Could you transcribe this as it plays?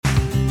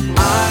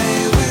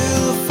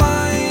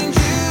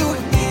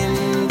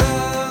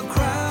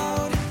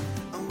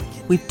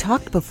We've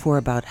talked before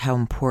about how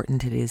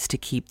important it is to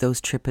keep those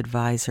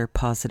TripAdvisor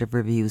positive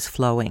reviews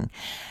flowing.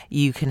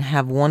 You can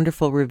have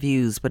wonderful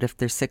reviews, but if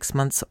they're 6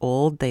 months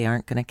old, they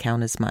aren't going to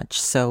count as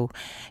much. So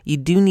you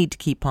do need to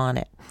keep on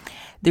it.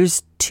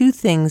 There's two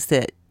things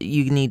that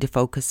you need to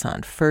focus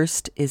on.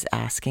 First is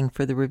asking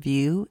for the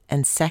review,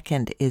 and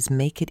second is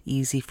make it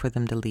easy for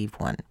them to leave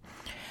one.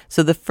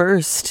 So the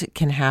first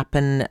can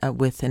happen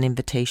with an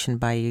invitation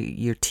by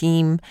your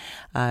team,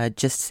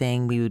 just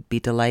saying we would be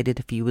delighted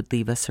if you would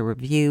leave us a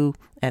review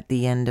at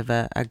the end of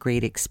a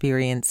great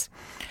experience.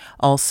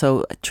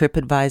 Also,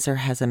 TripAdvisor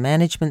has a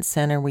management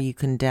center where you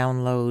can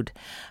download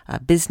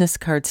business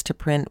cards to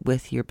print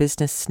with your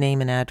business name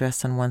and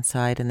address on one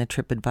side and the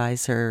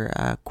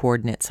TripAdvisor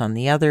coordinates on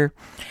the other,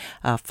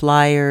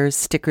 flyers,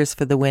 stickers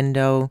for the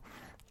window.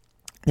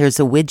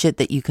 There's a widget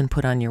that you can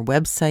put on your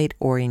website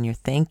or in your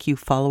thank you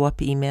follow-up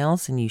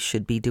emails, and you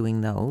should be doing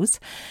those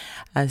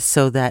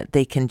so that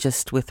they can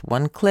just with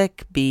one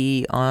click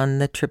be on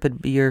the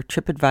your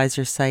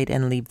TripAdvisor site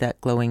and leave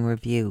that glowing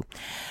review.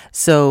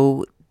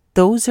 So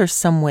those are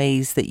some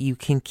ways that you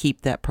can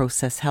keep that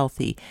process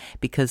healthy,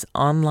 because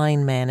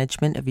online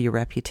management of your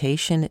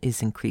reputation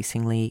is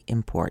increasingly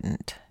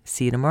important.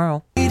 See you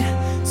tomorrow.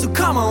 So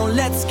come on,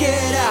 let's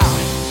get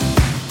out.